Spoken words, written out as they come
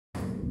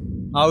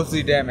House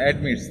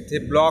admits they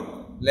block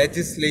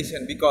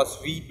legislation because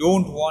we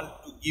don't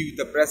want to give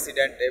the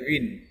president a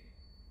win.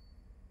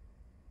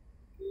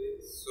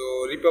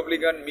 So,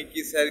 Republican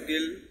Mikie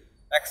Sherrill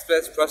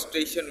expressed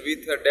frustration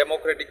with her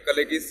Democratic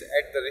colleagues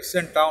at the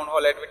recent town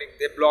hall, admitting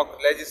they block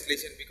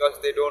legislation because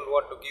they don't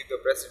want to give the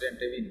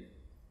president a win.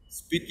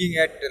 Speaking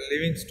at the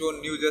Livingston,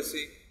 New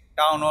Jersey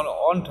town hall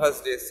on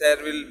Thursday,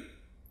 Sherrill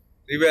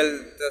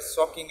revealed the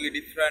shockingly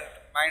different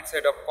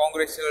mindset of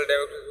congressional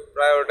Democrats who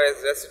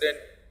prioritize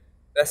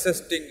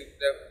resisting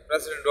the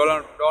President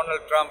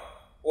Donald Trump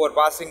over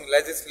passing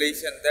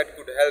legislation that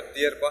could help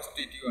their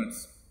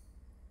constituents.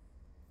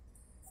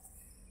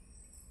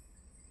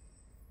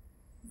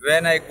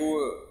 When I go,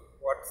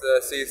 what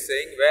she is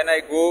saying, when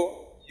I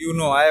go,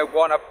 I have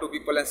gone up to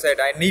people and said,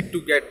 I need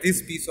to get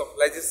this piece of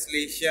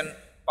legislation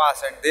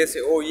passed. And they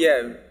say, oh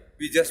yeah,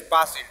 we just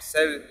passed it.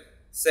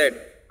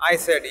 I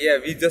said, yeah,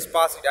 we just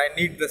passed it. I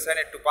need the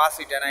Senate to pass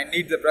it and I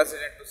need the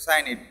President to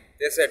sign it.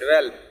 They said,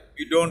 well,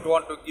 we don't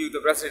want to give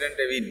the President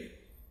a win.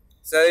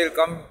 Sherrill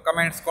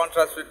comments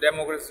contrast with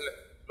Democrats'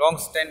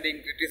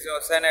 long-standing criticism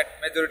of Senate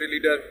Majority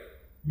Leader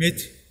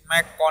Mitch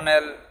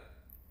McConnell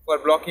for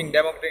blocking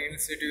Democratic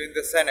initiative in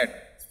the Senate.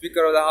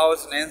 Speaker of the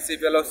House Nancy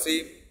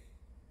Pelosi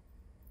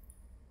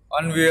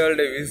unveiled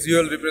a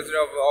visual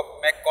representative of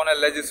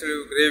McConnell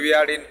legislative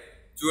graveyard in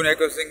June,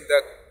 accusing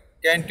the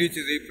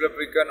Kentucky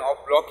Republican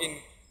of blocking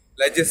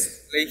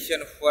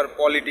legislation for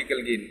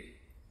political gain.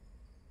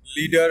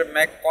 Leader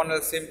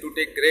McConnell seemed to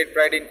take great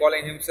pride in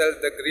calling himself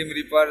the Grim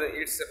Reaper.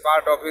 It's a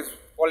part of his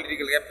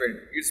political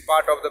campaign. It's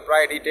part of the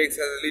pride he takes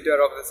as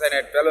leader of the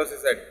Senate, Pelosi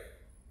said.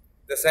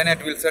 The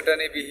Senate will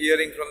certainly be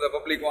hearing from the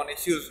public on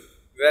issues,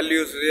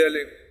 values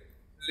really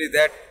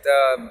that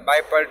the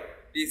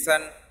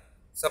bipartisan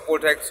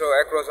support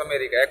across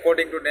America.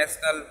 According to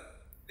National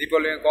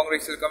Republican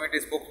Congressional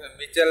Committee spokesman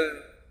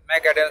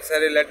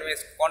Sherrill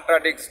admits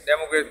contradicts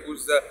Democrats'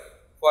 push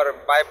for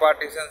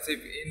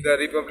bipartisanship in the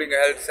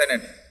Republican-held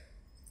Senate.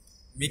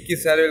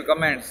 Mikie Sherrill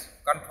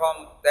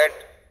confirmed that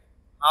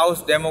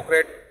House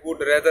Democrats would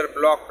rather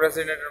block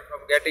President from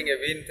getting a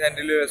win than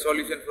deliver a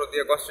solution for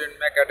their constituent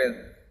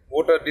McConnell.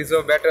 Voters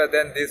deserve better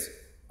than this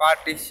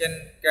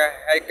partisan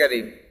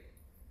hackery.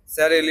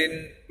 Sherrill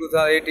in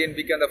 2018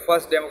 became the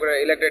first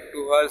Democrat elected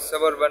to her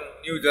suburban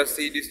New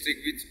Jersey district,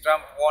 which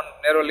Trump won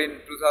narrowly in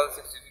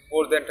 2016 in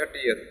more than 30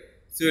 years.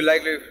 She will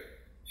likely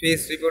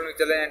face Republican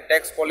challenge and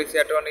tax policy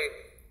attorney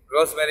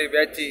Rosemary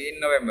Bacci in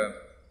November.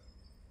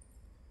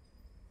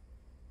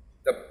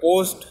 The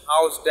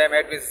post-House Dem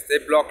admits they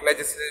block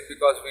legislation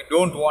because we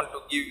don't want to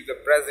give the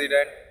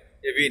president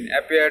a win,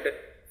 appeared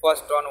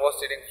first on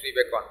Washington Free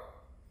Bacon.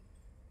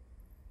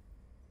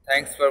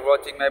 Thanks for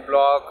watching my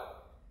blog.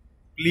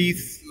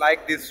 Please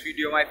like this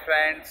video, my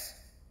friends,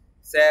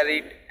 share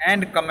it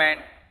and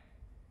comment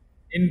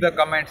in the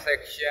comment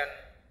section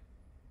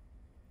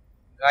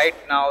right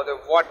now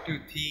what you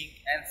think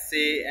and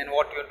say and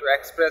what you want to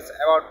express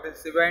about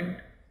this event.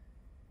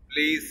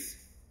 Please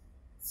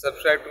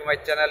subscribe to my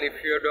channel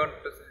if you don't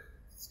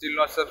still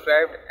not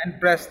subscribed, and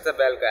press the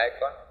bell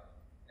icon.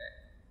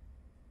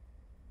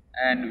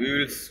 And we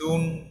will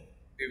soon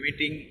be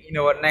meeting in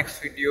our next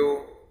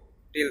video.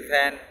 Till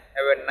then,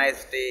 have a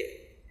nice day.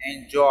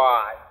 Enjoy.